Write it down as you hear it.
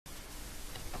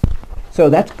So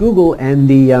that's Google and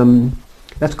the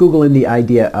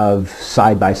idea of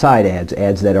side-by-side ads,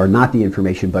 ads that are not the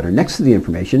information but are next to the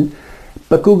information.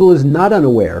 But Google is not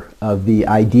unaware of the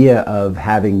idea of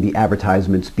having the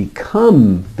advertisements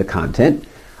become the content.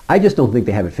 I just don't think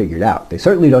they have it figured out. They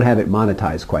certainly don't have it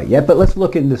monetized quite yet, but let's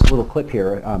look in this little clip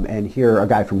here and hear a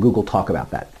guy from Google talk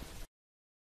about that.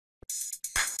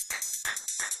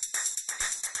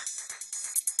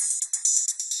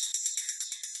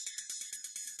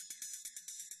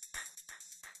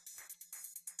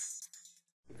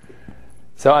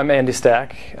 So I'm Andy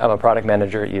Stack. I'm a product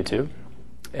manager at YouTube.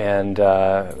 And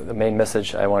the main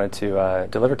message I wanted to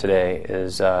deliver today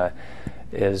is a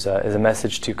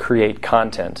message to create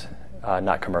content,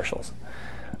 not commercials.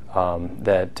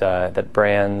 That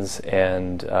brands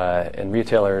and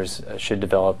retailers should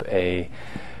develop a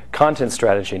content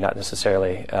strategy, not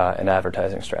necessarily an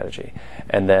advertising strategy,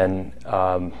 and then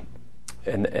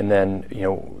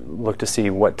look to see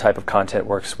what type of content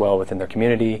works well within their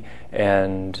community,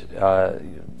 and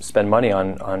spend money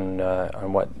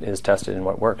on what is tested and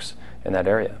what works in that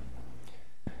area.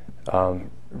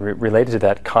 Related to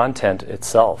that, content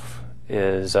itself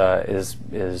is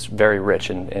very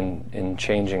rich in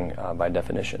changing by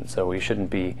definition. So we shouldn't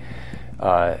be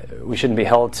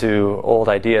held to old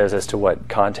ideas as to what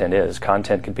content is.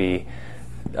 Content could be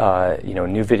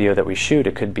new video that we shoot.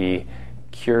 It could be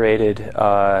curated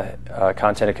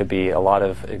content. It could be a lot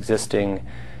of existing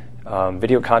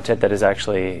video content that is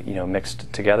actually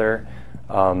mixed together.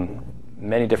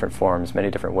 Many different forms,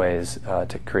 many different ways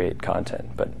to create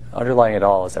content. But underlying it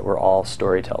all is that we're all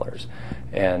storytellers,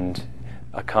 and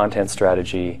a content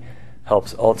strategy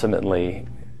helps ultimately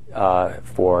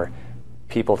for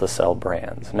people to sell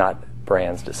brands, not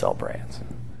brands to sell brands.